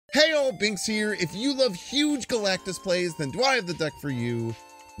Hey all, Binks here. If you love huge Galactus plays, then do I have the deck for you,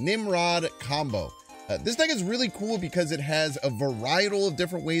 Nimrod Combo. This deck is really cool because it has a varietal of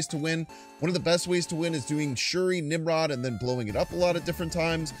different ways to win. One of the best ways to win is doing Shuri, Nimrod, and then blowing it up a lot of different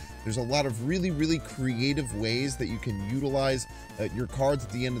times. There's a lot of really creative ways that you can utilize your cards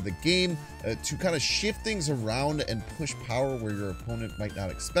at the end of the game to kind of shift things around and push power where your opponent might not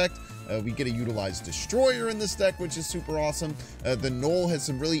expect. We get to utilize Destroyer in this deck, which is super awesome. The Null has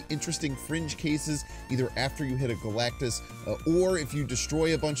some really interesting fringe cases, either after you hit a Galactus or if you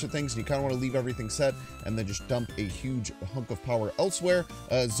destroy a bunch of things and you kind of want to leave everything set and then just dump a huge hunk of power elsewhere.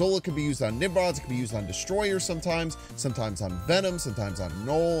 Zola can be used on Nimrods, it can be used on Destroyer sometimes on Venom, sometimes on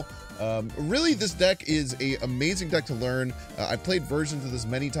Null. Really, this deck is an amazing deck to learn. I've played versions of this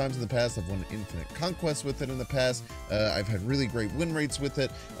many times in the past. I've won Infinite Conquest with it in the past. I've had really great win rates with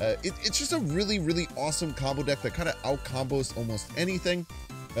it. It's just a really awesome combo deck that kind of out-combos almost anything.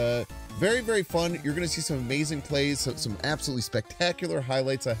 Very fun. You're going to see some amazing plays, some absolutely spectacular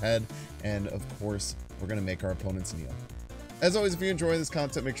highlights ahead, and of course, we're going to make our opponents kneel. As always, if you enjoy this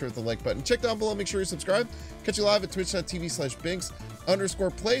content, make sure to hit the like button. Check down below, make sure you subscribe. Catch you live at twitch.tv/binks_plays, and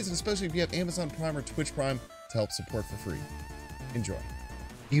especially if you have Amazon Prime or Twitch Prime to help support for free. Enjoy.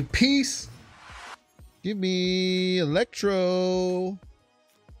 You piece. Give me Electro.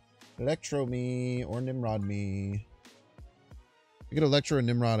 Electro me or Nimrod me. If I get Electro and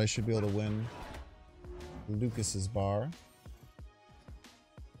Nimrod, I should be able to win Lucas's bar.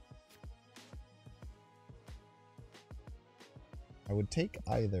 I would take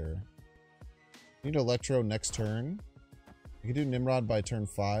either. Need Electro next turn. I could do Nimrod by turn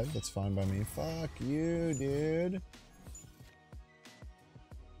 5. That's fine by me. Fuck you, dude.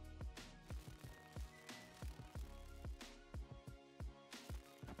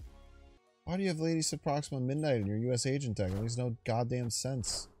 Why do you have Lady Subproxima Midnight in your US agent deck? It makes no goddamn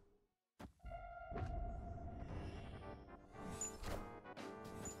sense.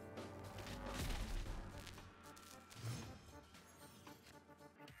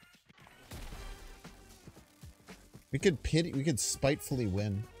 We could spitefully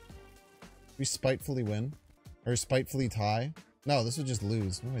win. We spitefully win? Or spitefully tie? No, this would just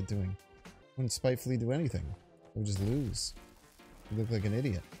lose. What am I doing? I wouldn't spitefully do anything. I would just lose. You look like an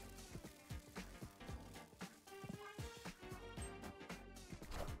idiot.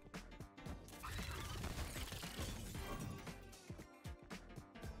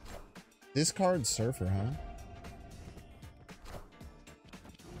 Discard Surfer, huh?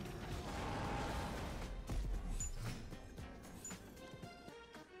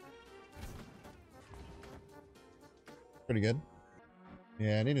 Pretty good.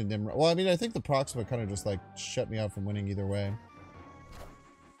 Yeah, I need a Nimrod. Well, I mean, I think the Proxima kind of just like shut me out from winning either way.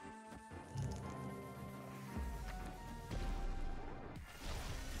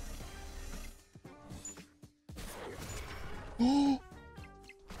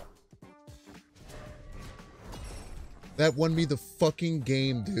 That won me the fucking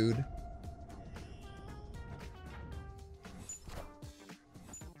game, dude.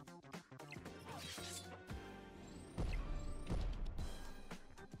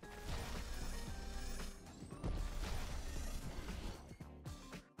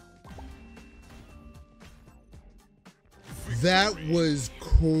 That was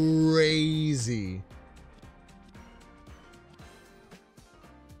crazy.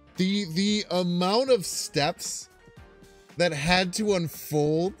 The amount of steps that had to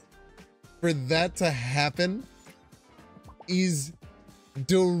unfold for that to happen is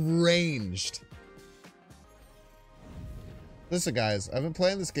deranged. Listen, guys, I've been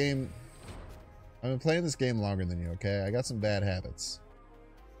playing this game longer than you, okay? I got some bad habits.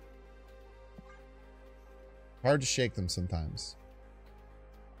 Hard to shake them sometimes.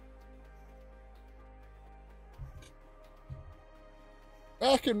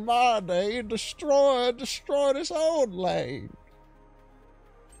 Back in my day, destroyed his own lane.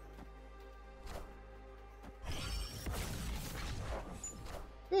 I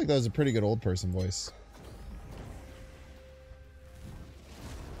feel like that was a pretty good old person voice.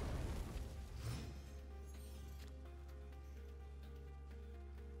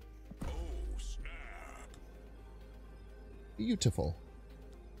 Beautiful.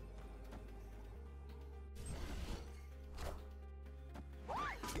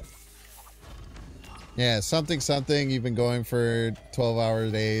 Yeah, something. You've been going for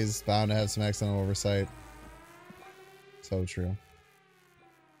 12-hour days, bound to have some accidental oversight. So true.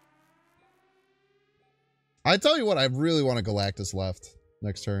 I tell you what, I really want a Galactus left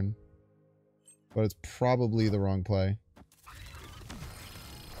next turn. But it's probably the wrong play.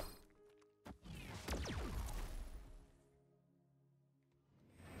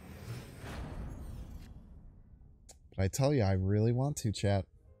 But I tell you, I really want to, chat.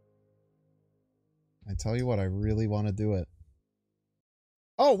 I tell you what, I really want to do it.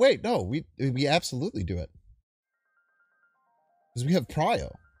 Oh, wait, no, we absolutely do it. Because we have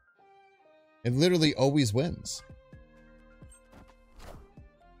Prio. It literally always wins.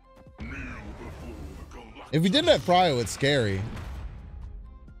 If we didn't have Prio, it's scary.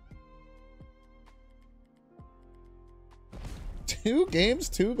 Two games,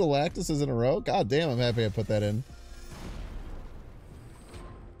 2 Galactuses in a row? God damn, I'm happy I put that in.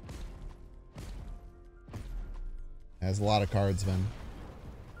 Has a lot of cards, man.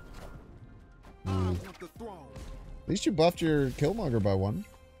 Ooh. At least you buffed your Killmonger by 1.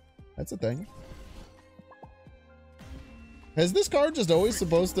 That's a thing. Has this card just always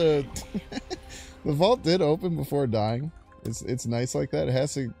supposed to... The vault did open before dying. It's nice like that. It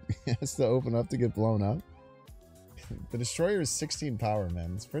has to open up to get blown up. The Destroyer is 16 power,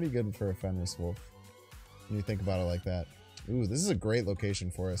 man. It's pretty good for a Fenris Wolf when you think about it like that. Ooh, this is a great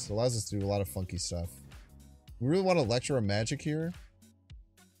location for us. It allows us to do a lot of funky stuff. We really want to lecture a magic here.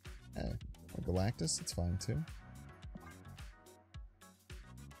 Or Galactus, it's fine too.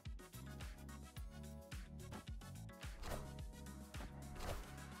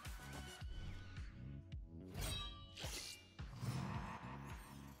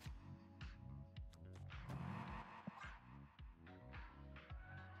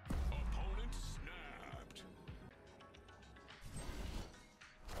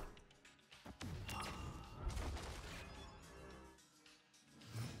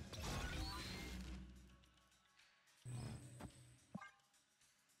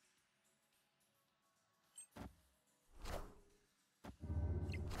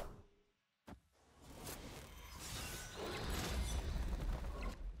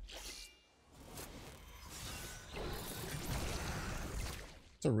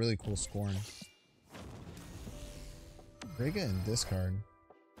 It's a really cool Scorn. Rega and discard.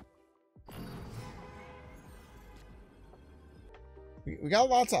 We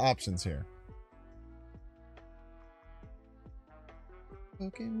got lots of options here.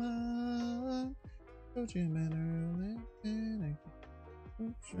 Pokemon.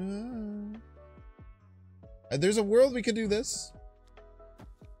 There's a world we could do this.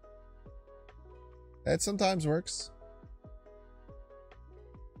 That sometimes works.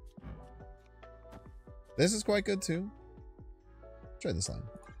 This is quite good too. Try this line.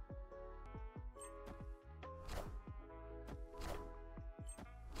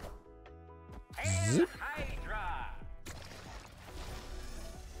 Zip.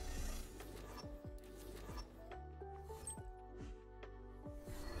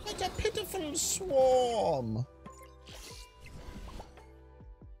 Like a pitiful swarm.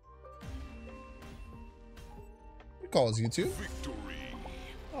 What calls you two?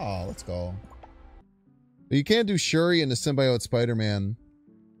 Oh, let's go. But you can't do Shuri into Symbiote Spider-Man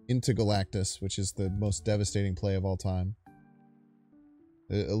into Galactus, which is the most devastating play of all time.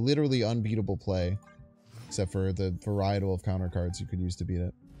 A literally unbeatable play, except for the varietal of counter cards you could use to beat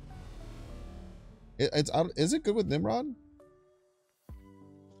it. Is it good with Nimrod?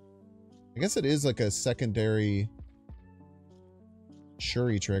 I guess it is like a secondary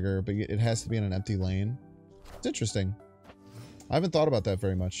Shuri trigger, but it has to be in an empty lane. It's interesting. I haven't thought about that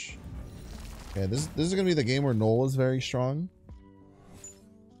very much. Okay, this is gonna be the game where Noel is very strong.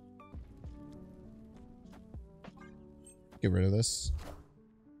 Get rid of this.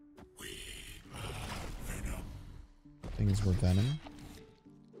 Things were Venom.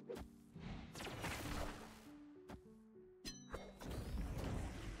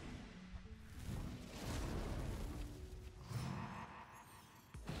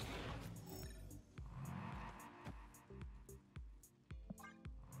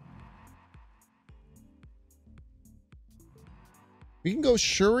 We can go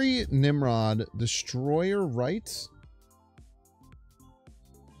Shuri, Nimrod, Destroyer, right?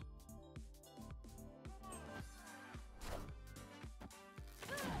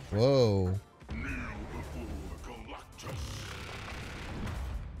 Whoa.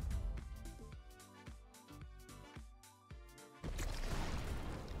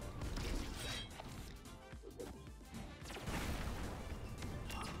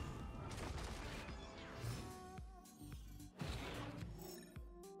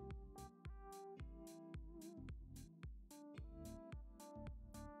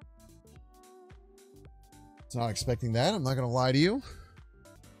 Was not expecting that. I'm not going to lie to you.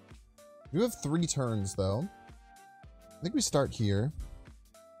 You have 3 turns, though. I think we start here.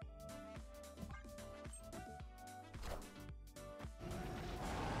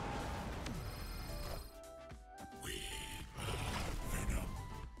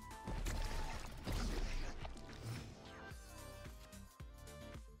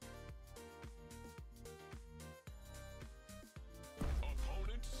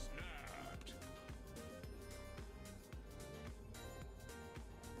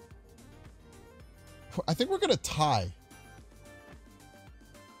 I think we're gonna tie.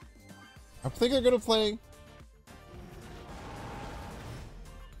 I think they're gonna play.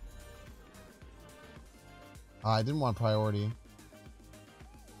 I didn't want priority.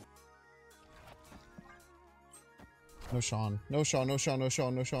 No Sean. No Sean, no Sean, no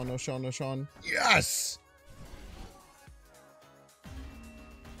Sean, no Sean, no Sean, no Sean. Yes!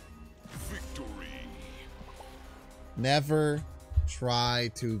 Victory. Never try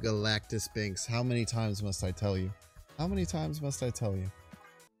to Galactus Binks. How many times must I tell you? How many times must I tell you?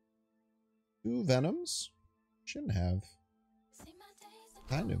 2 Venoms? Shouldn't have.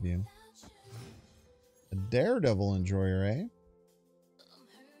 Kind of you. A Daredevil enjoyer, eh?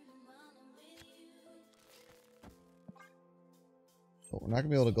 But we're not gonna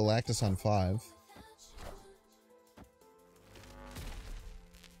be able to Galactus on 5.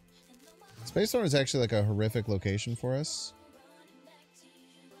 Space Storm is actually like a horrific location for us.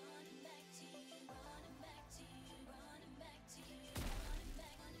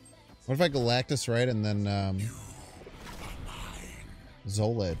 What if I Galactus right and then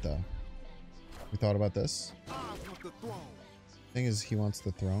Zola it though? We thought about this. Thing is, he wants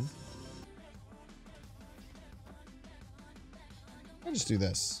the throne. I'll just do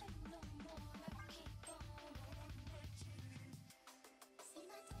this.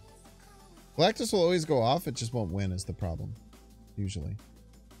 Galactus will always go off, it just won't win is the problem. Usually.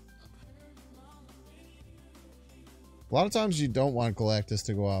 A lot of times you don't want Galactus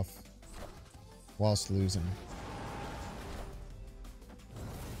to go off whilst losing.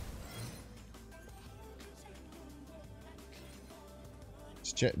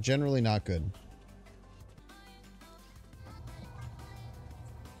 It's generally not good.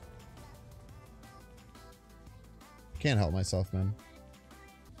 Can't help myself, man.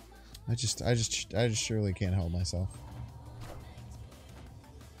 I just surely can't help myself.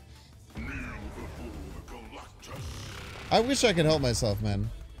 I wish I could help myself, man.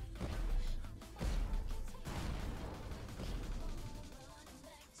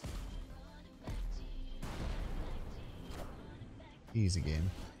 Easy game.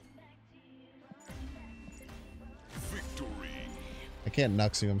 Victory. I can't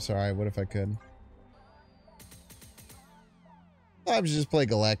nux you, I'm sorry. What if I could? I would just play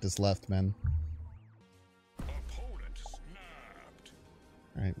Galactus left, man. Opponent snapped.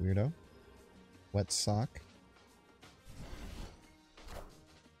 Alright, weirdo. Wet sock.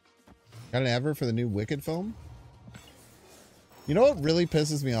 Got an ever for the new Wicked film? You know what really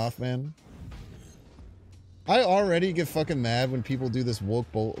pisses me off, man? I already get fucking mad when people do this woke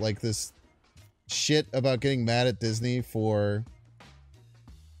bolt, like this shit about getting mad at Disney for...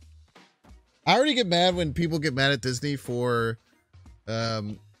 I already get mad when people get mad at Disney for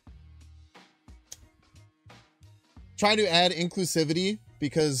trying to add inclusivity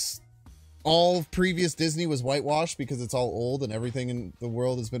because all of previous Disney was whitewashed because it's all old and everything in the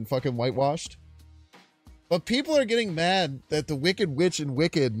world has been fucking whitewashed. But people are getting mad that the Wicked Witch in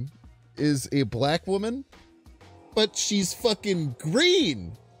Wicked is a black woman, but she's fucking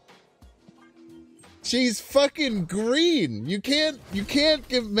green. She's fucking green. You can't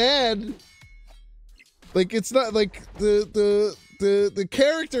get mad. Like, it's not like the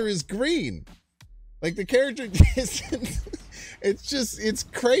character is green. Like, the character isn't. It's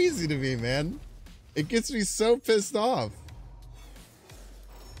crazy to me, man. It gets me so pissed off.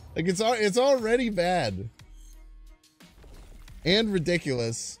 Like, it's already bad and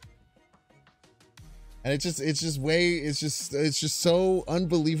ridiculous, and it's just so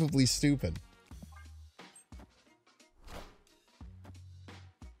unbelievably stupid.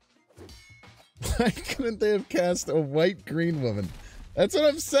 Why couldn't they have cast a white green woman? That's what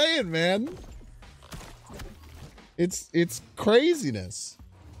I'm saying, man. It's craziness.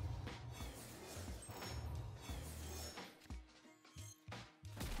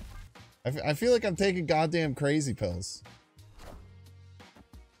 I feel like I'm taking goddamn crazy pills.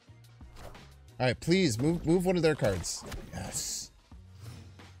 All right, please move one of their cards. Yes.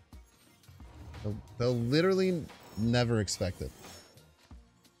 They'll literally never expect it.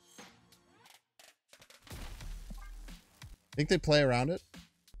 Think they play around it?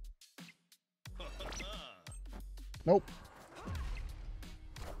 Nope.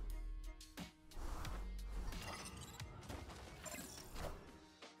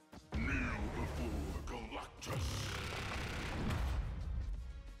 Kneel before Galactus.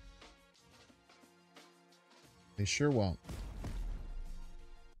 They sure won't.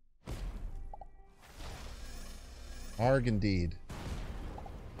 Arg indeed.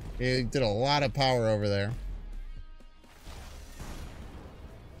 He did a lot of power over there.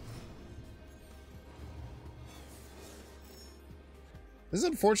 This is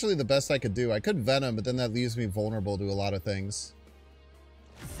unfortunately the best I could do. I could Venom, but then that leaves me vulnerable to a lot of things.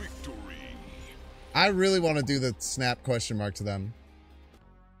 Victory. I really want to do the snap question mark to them.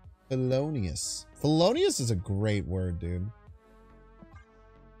 Felonious. Felonious is a great word, dude.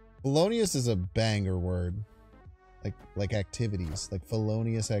 Felonious is a banger word. Like activities. Like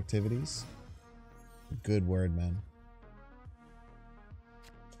felonious activities. Good word, man.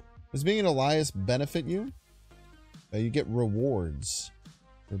 Does being an Elias benefit you? You get rewards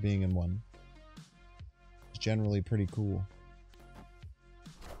for being in one. It's generally pretty cool.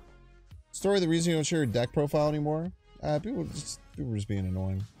 Story, the reason you don't share your deck profile anymore? People were just being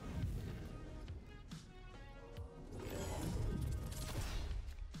annoying.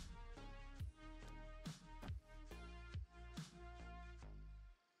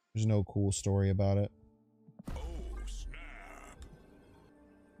 There's no cool story about it. Oh, snap.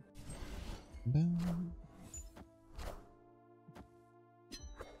 Boom.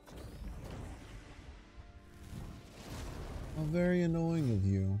 How very annoying of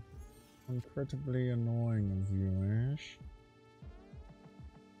you. Incredibly annoying of you, Ash.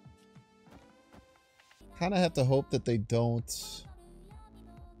 Kinda have to hope that they don't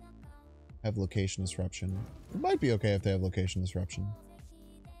have location disruption. It might be okay if they have location disruption.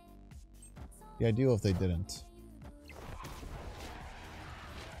 The ideal if they didn't.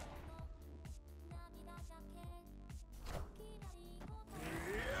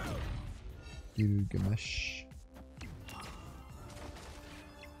 Gilgamesh.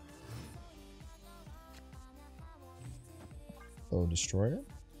 Oh, Destroyer?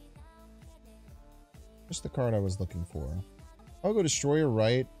 Just the card I was looking for. I'll go Destroyer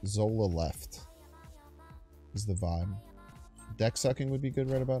right, Zola left. Is the vibe. Deck sucking would be good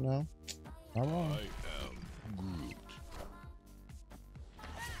right about now. Not wrong. I am Groot.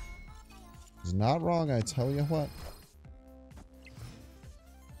 It's not wrong, I tell you what.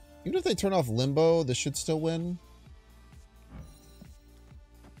 Even if they turn off Limbo, this should still win.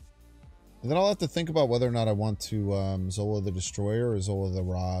 And then I'll have to think about whether or not I want to Zola the Destroyer or Zola the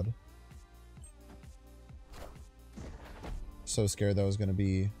Rod. So scared that was going to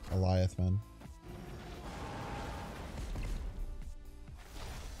be Eliath, man.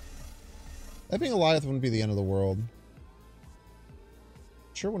 That being Eliath wouldn't be the end of the world.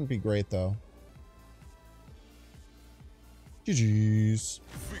 Sure wouldn't be great, though. GG's.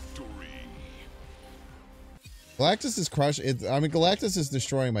 Victory. Galactus is crushing it. I mean, Galactus is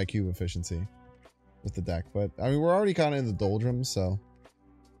destroying my cube efficiency with the deck, but I mean, we're already kind of in the doldrums, so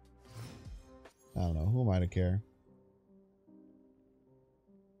I don't know. Who am I to care?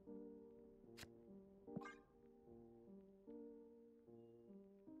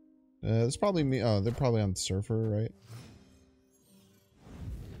 It's probably me. Oh, they're probably on Surfer, right?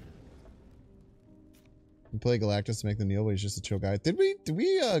 You play Galactus to make the kneel, but he's just a chill guy. Did we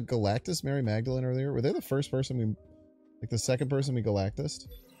Galactus Mary Magdalene earlier? Were they the first person we, like the second person we Galactused?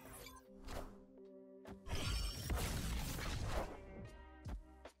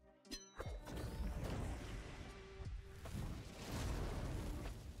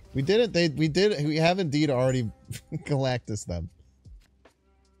 We did it. We have indeed already Galactus them.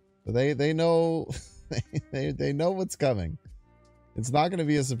 So they know, they know what's coming. It's not going to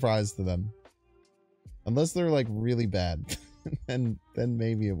be a surprise to them. Unless they're like really bad. then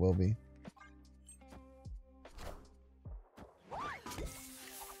maybe it will be.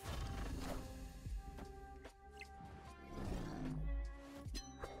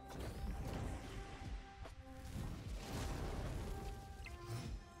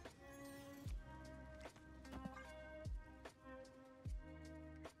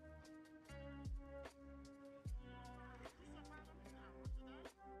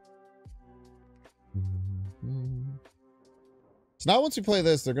 So now once we play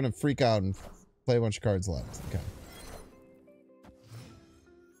this, they're going to freak out and play a bunch of cards left. Okay.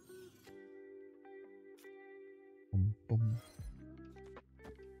 Boom, boom.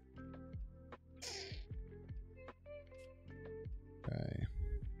 Okay.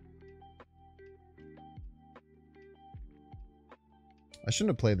 I shouldn't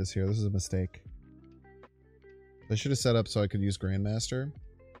have played this here. This is a mistake. I should have set up so I could use Grandmaster.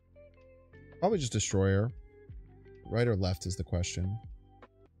 Probably just Destroyer. Right or left is the question.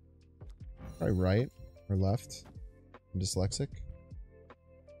 Probably right or left. I'm dyslexic.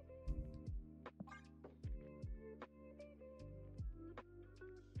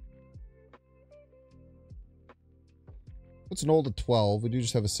 What's an old at 12? We do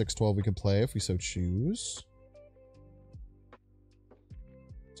just have a 6-12 we can play if we so choose.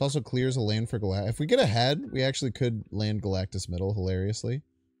 This also clears a lane for Galactus. If we get ahead, we actually could land Galactus middle hilariously.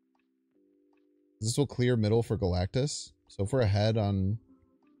 This will clear middle for Galactus. So if we're ahead on...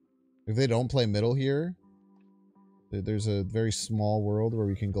 If they don't play middle here, there's a very small world where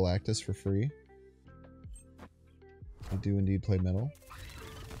we can Galactus for free. I do indeed play middle.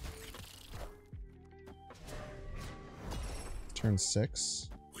 Turn 6.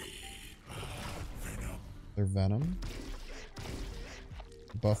 Their Venom.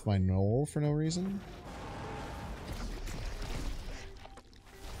 Buff my Knoll for no reason.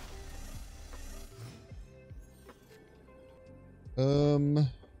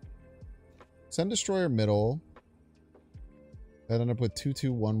 Send Destroyer middle. That end up with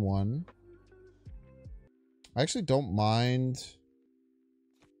 2-2-1-1. I actually don't mind.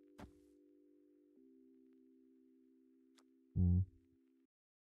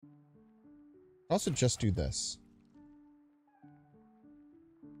 Also just do this.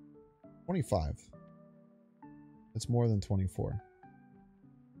 25. It's more than 24.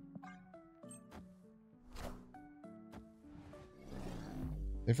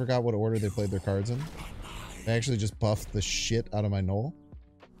 They forgot what order they played their cards in. They actually just buffed the shit out of my Knoll,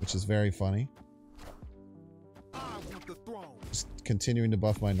 which is very funny. Just continuing to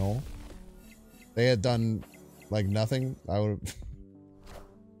buff my Knoll. They had done like nothing. I would have.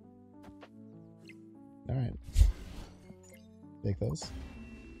 All right. Take those.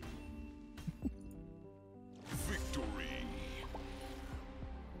 Victory.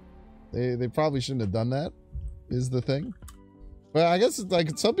 They probably shouldn't have done that, is the thing. But I guess it's like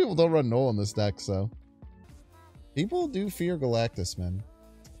some people don't run Knoll in this deck, so people do fear Galactus, man.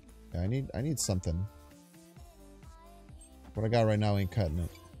 Yeah, I need something. What I got right now ain't cutting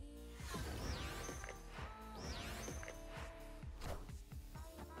it.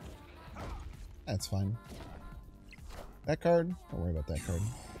 That's fine. That card? Don't worry about that card.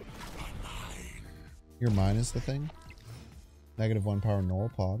 Your mine is the thing. -1 power Knoll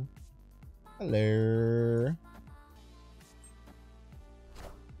pod. Hello.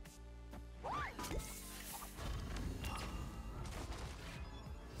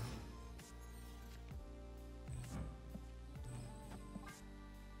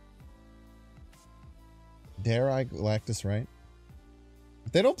 Dare I Galactus right?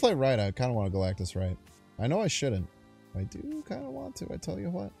 If they don't play right, I kind of want to Galactus right. I know I shouldn't. I do kind of want to, I tell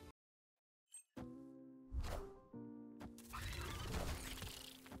you what.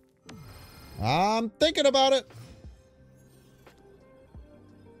 I'm thinking about it.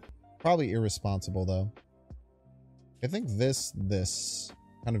 Probably irresponsible, though. I think this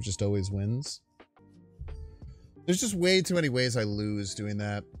kind of just always wins. There's just way too many ways I lose doing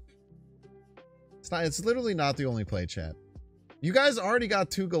that. It's literally not the only play, chat. You guys already got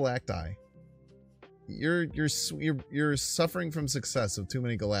 2 Galacti. You're suffering from success of too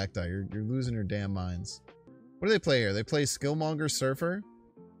many Galacti. You're losing your damn minds. What do they play here? They play Skillmonger Surfer.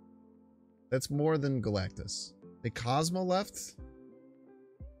 That's more than Galactus. They Cosmo left?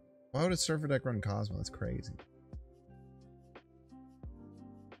 Why would a Surfer deck run Cosmo? That's crazy.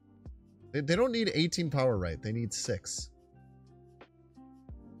 They don't need 18 power right. They need 6.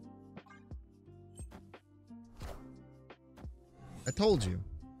 I told you.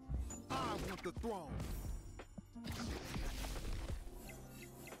 I want the throne.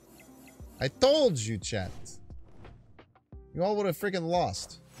 I told you, chat. You all would have freaking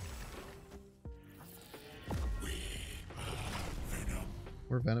lost.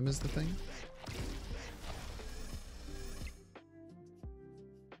 Where Venom is the thing?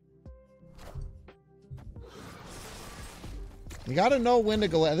 You gotta know when to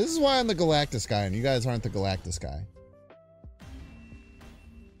Galactus. This is why I'm the Galactus guy and you guys aren't the Galactus guy.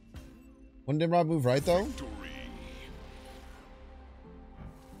 Wouldn't Nimrod move right though?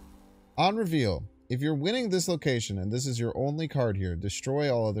 On reveal, if you're winning this location and this is your only card here,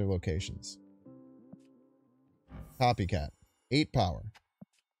 destroy all other locations. Copycat, 8 power.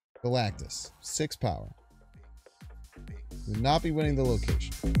 Galactus, 6 power. Would not be winning the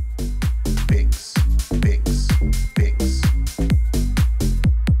location.